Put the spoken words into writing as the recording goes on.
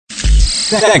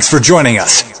Thanks for joining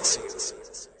us.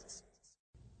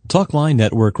 Talkline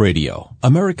Network Radio,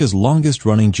 America's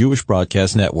longest-running Jewish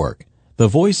broadcast network, the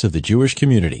voice of the Jewish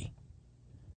community.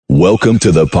 Welcome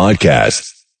to the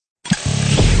podcast.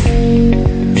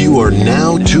 You are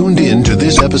now tuned in to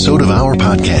this episode of our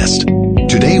podcast.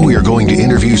 Today we are going to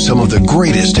interview some of the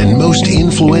greatest and most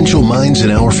influential minds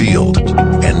in our field.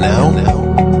 And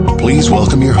now, please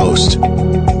welcome your host.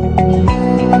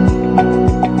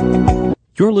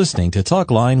 You're listening to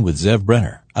Talkline with Zev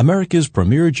Brenner, America's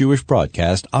premier Jewish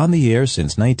broadcast on the air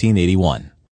since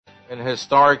 1981. In a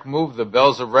historic move, the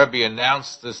Belzer Rebbe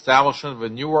announced the establishment of a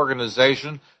new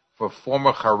organization for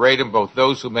former Chassidim, both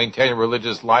those who maintain a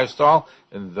religious lifestyle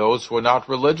and those who are not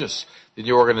religious. The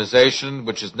new organization,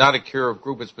 which is not a Kiruv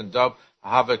group, it's been dubbed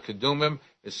Ahavat Kedumim.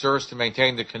 It serves to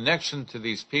maintain the connection to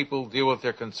these people, deal with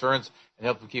their concerns, and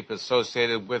help them keep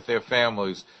associated with their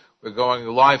families. We're going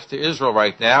live to Israel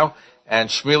right now, and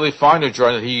Shmily Finer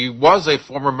joined. He was a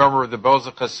former member of the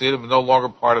Belzer Chassid, no longer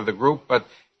part of the group, but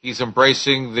he's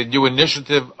embracing the new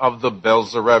initiative of the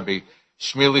Belzer Rebbe.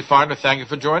 Shmily Finer, thank you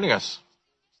for joining us.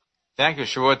 Thank you,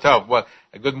 Shavua Tov. Well,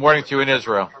 good morning to you in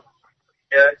Israel.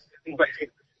 Yes.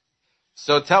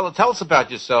 So tell us about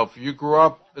yourself. You grew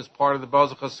up as part of the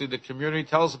Belzer Chassid community.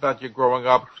 Tell us about your growing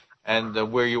up and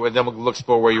where you were. Then we'll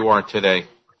explore where you are today.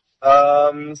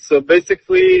 So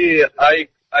basically, I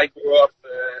grew up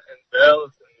in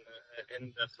Belz,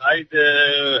 in the Chaide,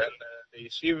 and the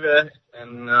Yeshiva,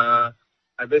 and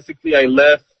I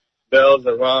left Belz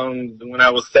around when I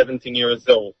was 17 years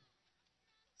old.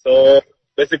 So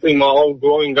basically, my whole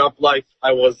growing up life,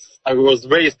 I was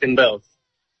raised in Belz.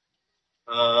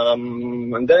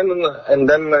 And then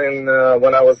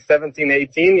when I was 17,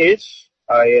 18-ish,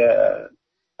 I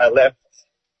left.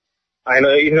 I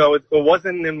know, it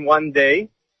wasn't in one day.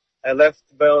 I left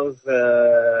Belz,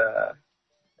 it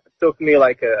took me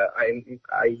like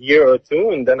a year or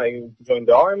two, and then I joined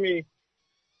the army,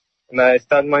 and I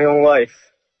started my own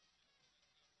life.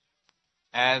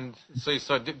 And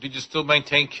so did you still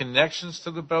maintain connections to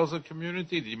the Belzer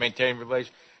community? Did you maintain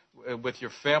relations with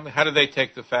your family? How did they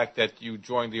take the fact that you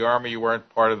joined the army, you weren't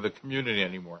part of the community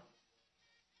anymore?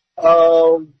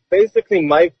 Basically,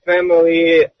 my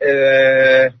family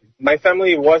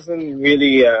wasn't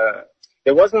really,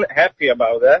 they wasn't happy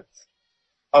about that,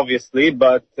 obviously,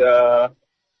 but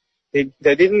they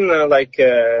didn't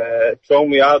throw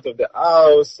me out of the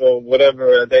house or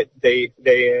whatever. They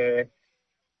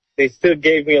still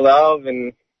gave me love,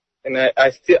 and I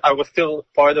was still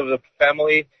part of the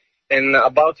family. And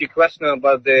about your question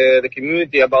about the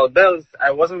community, about Belz, I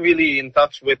wasn't really in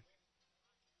touch with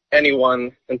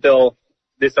anyone until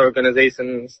this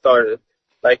organization started.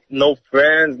 Like, no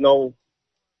friends,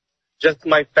 just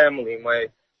my family, my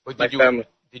family.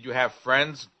 Did you have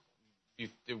friends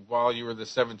while you were the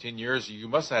 17 years? You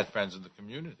must have had friends in the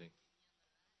community.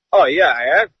 Oh, yeah, I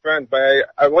had friends, but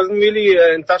I wasn't really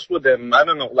in touch with them. I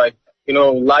don't know,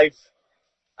 life.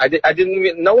 I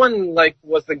didn't, no one,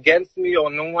 was against me,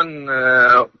 or no one,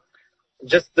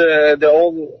 just the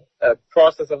whole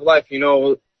process of life,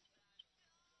 no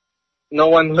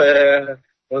one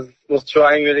was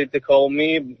trying really to call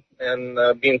me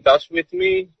and be in touch with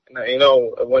me. And,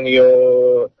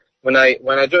 when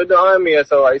I joined the army,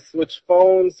 so I switched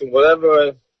phones and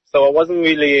whatever, so I wasn't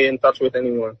really in touch with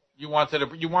anyone. You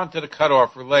wanted to cut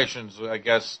off relations, I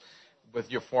guess, with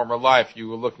your former life. You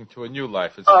were looking to a new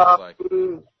life, it seems like.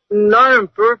 Not on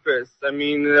purpose. I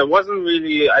mean, it wasn't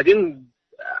really, I didn't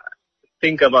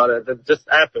think about it. It just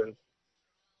happened.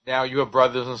 Now you have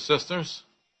brothers and sisters?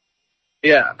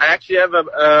 Yeah, I actually have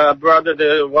a brother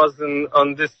that was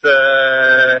on this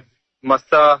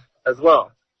Masa as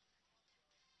well.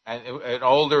 And an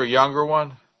older, or younger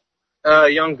one?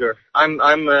 Younger. I'm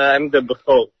the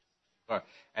Bechol. Right.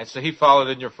 And so he followed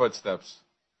in your footsteps.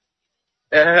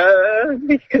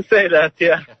 You can say that,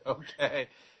 yeah. Okay.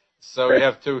 So you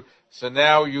have to. So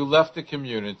now you left the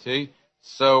community.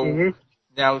 So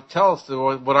now tell us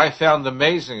what I found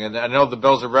amazing, and I know the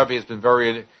Belzer Rebbe has been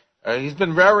very,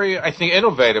 I think,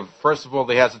 innovative. First of all,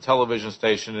 he has a television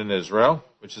station in Israel,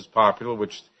 which is popular,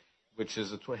 which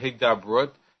is a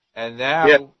Higdabrut, and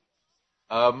now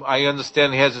I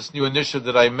understand he has this new initiative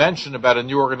that I mentioned about a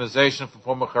new organization for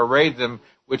former Chassidim,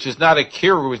 which is not a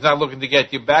kiruv. He's not looking to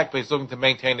get you back, but he's looking to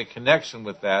maintain a connection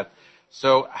with that.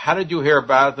 So how did you hear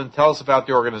about it? And tell us about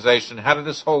the organization. How did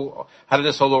this whole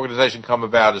organization come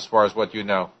about, as far as what you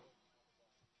know?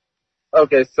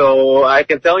 Okay, so I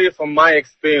can tell you from my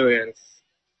experience.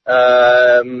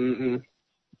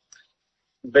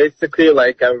 Basically,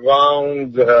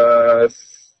 around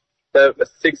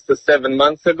 6 to 7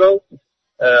 months ago,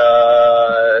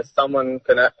 someone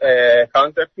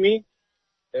contacted me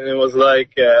and it was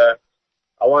like, I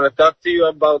want to talk to you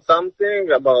about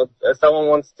something, about someone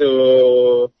wants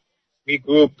to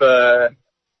regroup.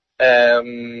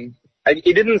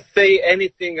 He didn't say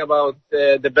anything about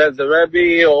the Belzer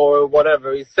Rebbe or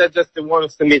whatever. He said just he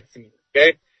wants to meet me.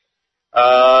 Okay.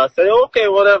 Said okay,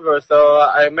 whatever. So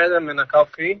I met him on a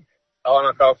coffee,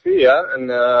 yeah. And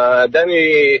then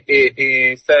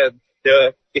he said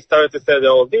he started to say the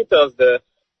whole details. The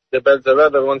Belzer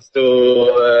Rebbe wants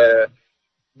to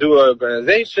do an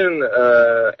organization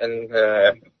and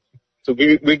to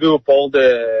regroup all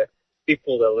the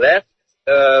people that left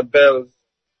Belz.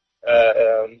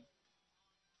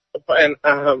 And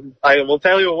I will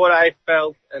tell you what I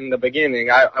felt in the beginning.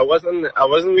 I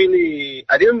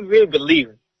didn't really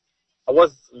believe. I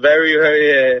was very,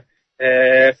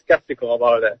 very skeptical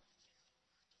about it.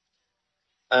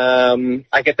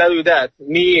 I can tell you that.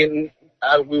 We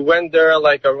went there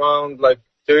like around like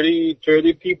 30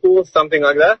 people, something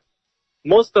like that.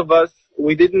 Most of us,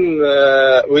 we didn't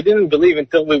believe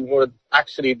until we were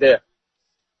actually there.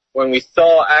 When we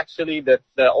saw actually that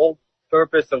the whole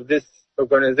purpose of this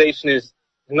organization is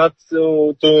not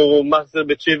to master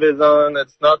b'tshuvas on.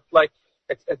 It's not like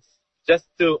it's just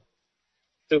to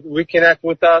reconnect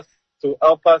with us, to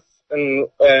help us in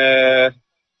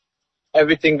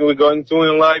everything we're going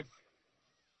through in life.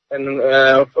 And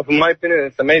from my opinion,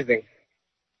 it's amazing.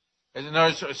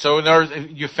 So in other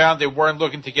words, you found they weren't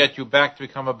looking to get you back to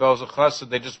become a Belzer Chassid.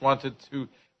 They just wanted to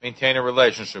maintain a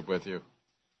relationship with you.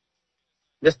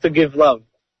 Just to give love.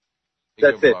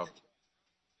 That's it.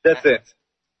 That's it.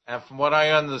 And from what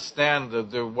I understand,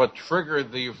 what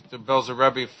triggered the Belzer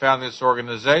Rebbe found this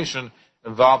organization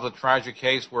involved a tragic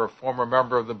case where a former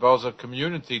member of the Belzer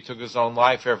community took his own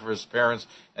life after his parents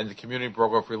and the community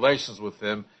broke off relations with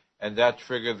him, and that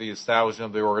triggered the establishment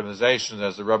of the organization.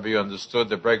 As the Rebbe understood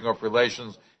that breaking off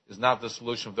relations is not the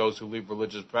solution of those who leave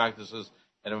religious practices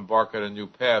and embark on a new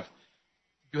path.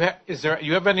 You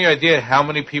have any idea how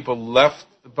many people left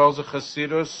the Belzer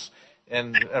Chassidus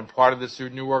and part of this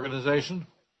new organization?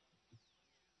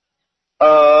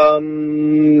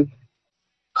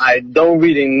 I don't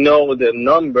really know the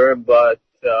number, but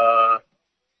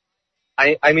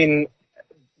I mean,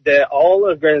 the whole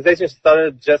organization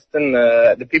started just in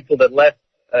the people that left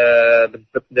the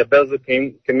Belzer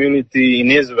community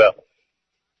in Israel.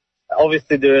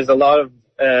 Obviously, there is a lot of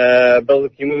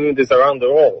Belzer communities around the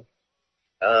world.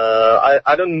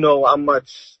 I don't know how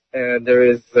much there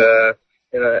is all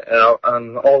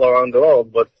around the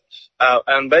world, but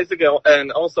and basically,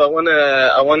 and also I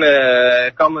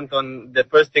wanna comment on the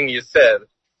first thing you said.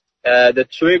 The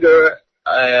trigger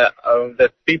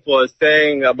that people are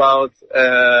saying about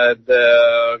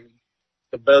the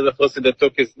Belzer Chassid that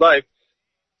took his life.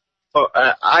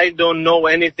 I don't know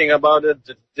anything about it.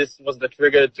 This was the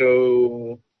trigger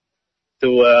to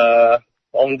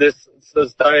on this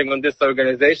starting on this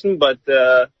organization, but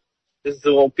this is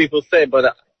what people say.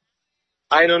 But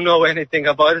I don't know anything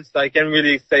about it, so I can't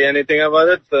really say anything about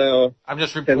it. So I'm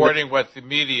just reporting what the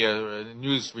media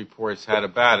news reports had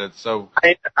about it. So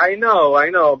I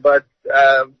know, but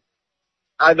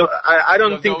I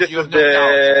don't think this is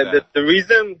the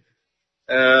reason.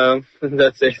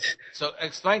 That's it. So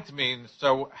explain to me.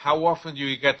 So how often do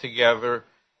you get together?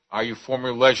 Are you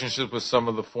forming relationships with some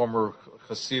of the former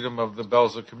Chassidim of the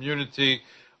Belzer community?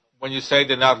 When you say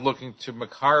they're not looking to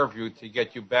makarv you to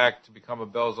get you back to become a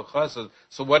Belzer Chassid,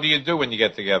 so what do you do when you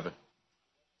get together?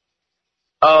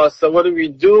 So what do we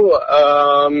do?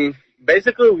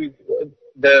 Basically,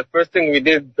 the first thing we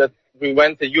did that we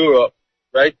went to Europe,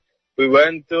 right? We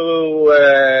went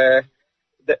to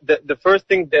the first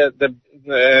thing that the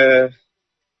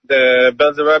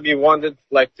Belzer Rebbe wanted,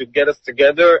 like, to get us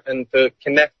together and to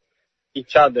connect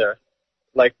each other,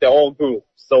 like the whole group.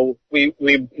 So we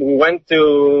went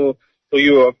to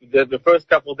Europe. The first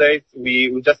couple of days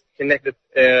we just connected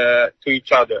to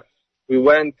each other. We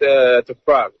went to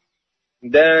Prague.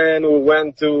 Then we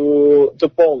went to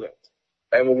Poland,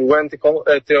 and we went to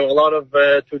a lot of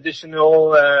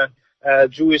traditional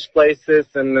Jewish places,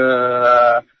 and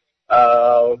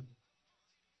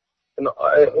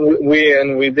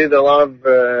we did a lot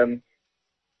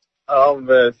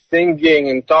of singing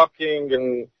and talking,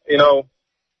 and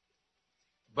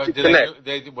But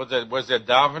was there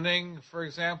davening, for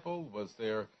example? Was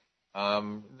there?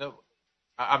 No,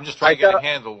 I'm just trying to get a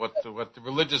handle what the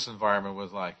religious environment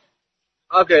was like.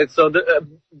 Okay, so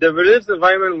the religious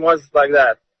environment was like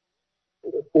that.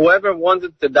 Whoever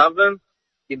wanted to daven,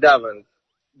 he davened.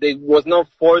 There was no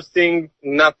forcing,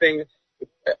 nothing.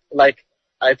 Like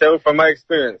I tell you from my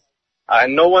experience,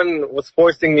 no one was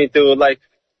forcing me to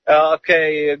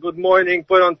okay, good morning,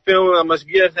 put on film, a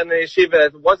mashgiach and a yeshiva.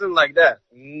 It wasn't like that.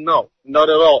 No, not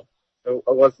at all. It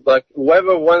was like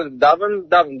whoever wanted to daven,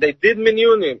 daven. They did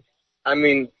minyanim. I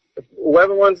mean,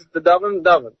 whoever wants to daven,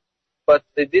 daven. But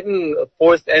they didn't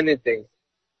force anything.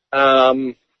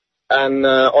 And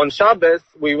on Shabbos,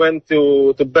 we went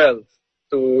to Belz,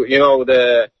 to,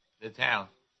 the town,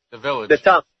 the village. The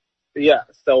town. Yeah.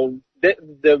 So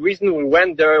the reason we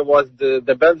went there was the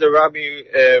Belzer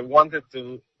Rebbe want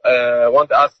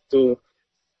us to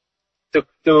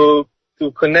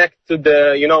connect to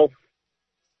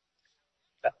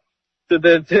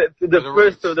the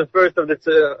first of the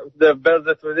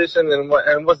Belzer tradition, and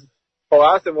was, for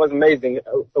us it was amazing. It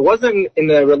wasn't in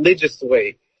a religious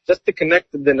way, just to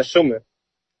connect to the Neshama,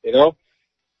 it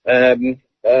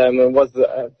was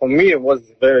for me it was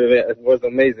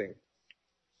amazing.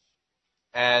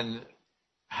 And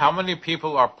how many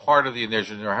people are part of the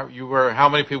initiative? How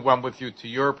many people went with you to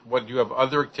Europe? What, do you have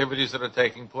other activities that are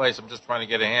taking place? I'm just trying to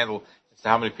get a handle as to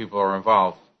how many people are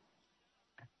involved.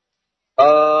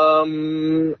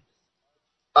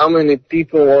 How many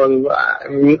people?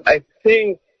 I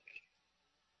think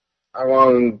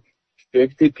around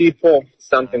 50 people,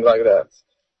 something like that.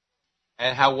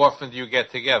 And how often do you get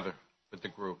together with the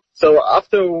group? So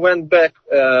after we went back,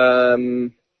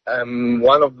 one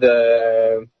of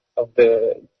the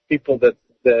people that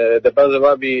the Belzer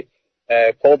Rebbe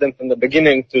called them from the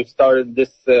beginning to start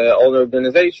this whole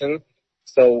organization.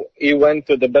 So he went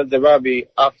to the Belzer Rebbe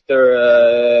after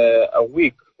a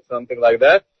week, something like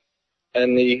that,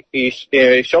 and he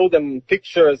showed them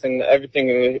pictures and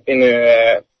everything,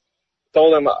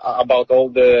 told them about all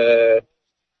the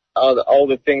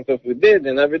things that we did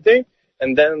and everything.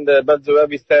 And then the Belzer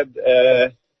Rebbe said,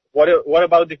 what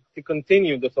about to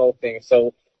continue this whole thing?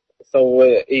 So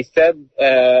he said,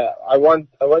 I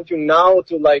want you now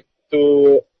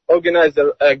to organize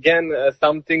again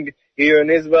something here in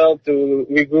Israel to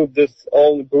regroup this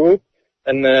whole group,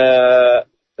 and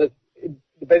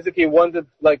basically wanted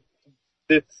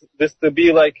this to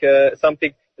be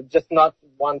something, just not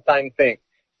one-time thing,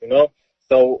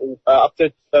 So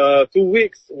after 2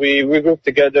 weeks, we regrouped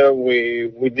together.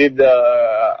 We did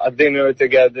a dinner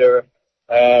together.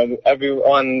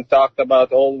 Everyone talked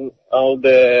about all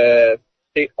the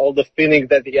feelings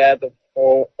that he had of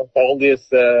all this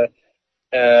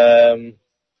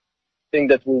thing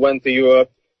that we went to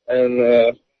Europe,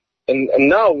 and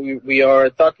now we are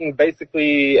talking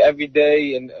basically every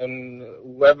day, and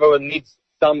whoever needs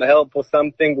some help or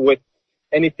something with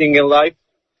anything in life,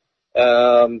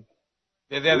 they're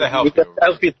there to help we you.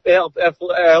 Help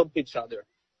each other.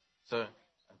 So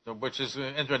which is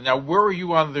interesting. Now, where are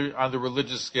you on the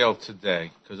religious scale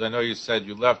today? Because I know you said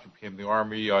you left, you became the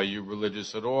army. Are you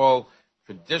religious at all?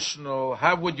 Traditional?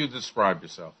 How would you describe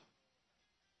yourself?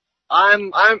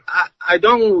 I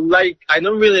don't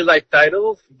really like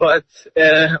titles, but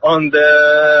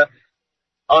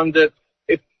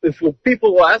if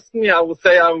people ask me, I will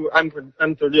say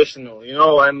I'm traditional.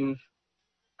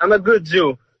 I'm a good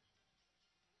Jew.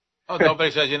 Oh,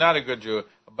 nobody says you're not a good Jew.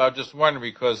 But just wondering,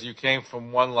 because you came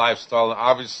from one lifestyle, and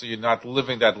obviously you're not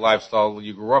living that lifestyle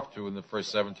you grew up to in the first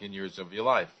 17 years of your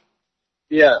life.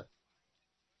 Yeah.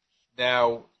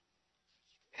 Now,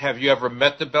 have you ever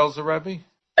met the Belzer Rebbe?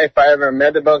 If I ever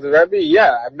met the Belzer Rebbe,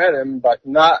 yeah, I met him, but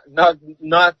not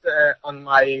on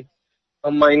my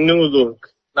new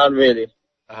look. Not really.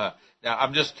 Uh-huh. Now,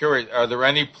 I'm just curious, are there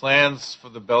any plans for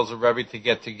the Belzer Rebbe to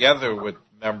get together with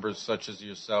members such as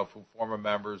yourself, who former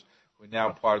members, who are now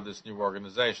part of this new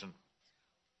organization?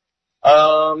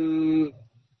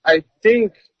 I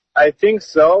think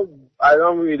so. I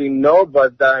don't really know,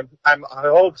 but I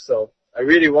hope so. I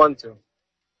really want to.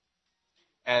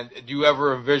 And do you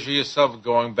ever envision yourself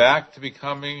going back to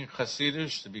becoming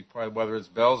Chassidish, to be part, whether it's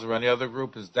Belz or any other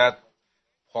group? Is that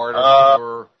part of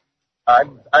your...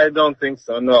 I don't think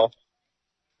so, no.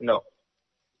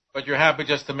 But you're happy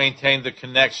just to maintain the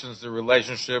connections, the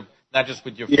relationship, not just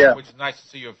with your family, which is nice to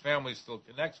see your family still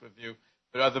connects with you,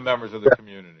 but other members of the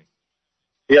community.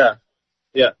 Yeah.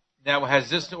 Now, has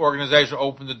this organization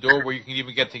opened the door where you can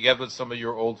even get together with some of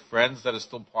your old friends that are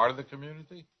still part of the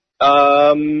community?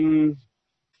 I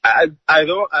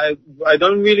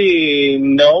don't really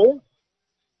know,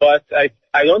 but I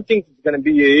don't think it's gonna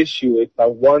be an issue if I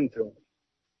want to.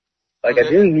 I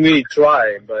didn't really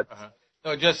try, but.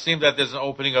 No, it just seemed that there's an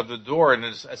opening of the door, and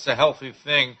it's a healthy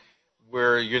thing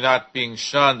where you're not being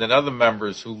shunned, and other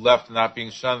members who left and not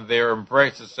being shunned, they're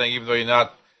embraced and saying, even though you're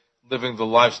not living the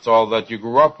lifestyle that you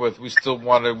grew up with, we still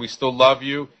love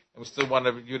you, and we still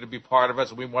want you to be part of us,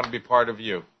 and we want to be part of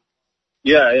you.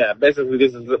 Yeah. Basically,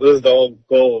 this is the whole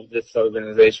goal of this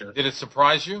organization. Did it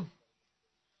surprise you?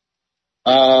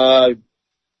 Yeah,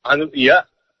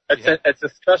 it's a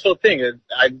special thing.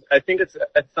 I think it's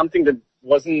something that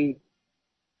wasn't.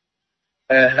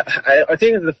 I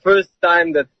think it's the first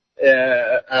time that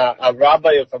a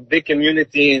rabbi of a big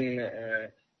community in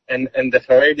the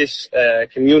Haredish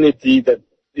community that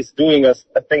is doing a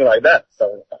thing like that.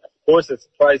 So of course it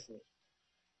surprised me.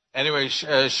 Anyway,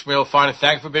 Shmily Finer,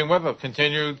 thanks for being with us.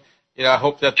 Continue. I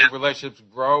hope that the relationships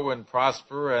grow and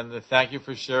prosper, and thank you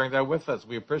for sharing that with us.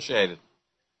 We appreciate it.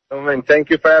 Oh, man,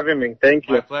 thank you for having me. Thank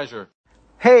you. My pleasure.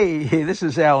 Hey, this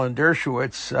is Alan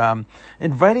Dershowitz,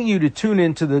 inviting you to tune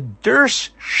into the Dersh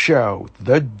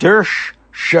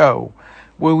Show,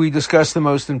 where we discuss the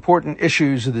most important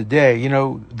issues of the day.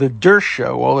 The Dersh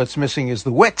Show, all that's missing is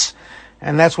the wits,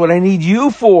 and that's what I need you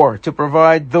for, to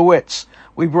provide the wits.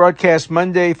 We broadcast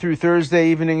Monday through Thursday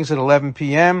evenings at 11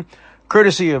 p.m.,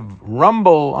 courtesy of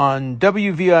Rumble on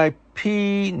WVIP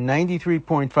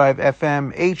 93.5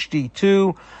 FM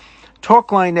HD2,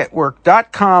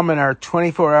 TalklineNetwork.com, and our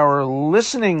 24-hour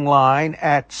listening line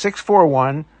at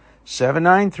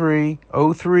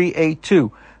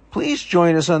 641-793-0382. Please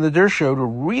join us on the Dersh Show to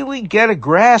really get a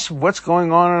grasp of what's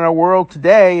going on in our world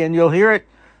today, and you'll hear it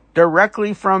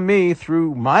directly from me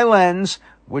through my lens,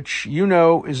 which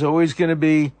is always going to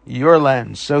be your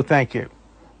lens. So thank you.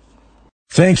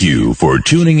 Thank you for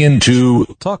tuning in to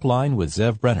Talkline with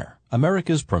Zev Brenner,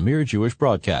 America's premier Jewish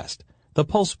broadcast, the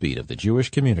pulse beat of the Jewish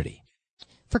community.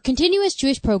 For continuous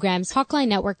Jewish programs,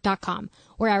 TalklineNetwork.com,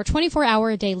 or our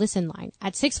 24-hour-a-day listen line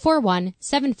at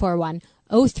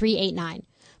 641-741-0389.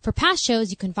 For past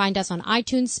shows, you can find us on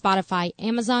iTunes, Spotify,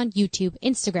 Amazon, YouTube,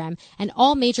 Instagram, and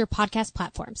all major podcast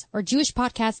platforms, or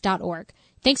jewishpodcast.org.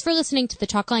 Thanks for listening to the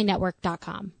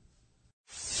TalklineNetwork.com.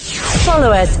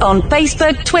 Follow us on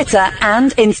Facebook, Twitter,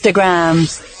 and Instagram.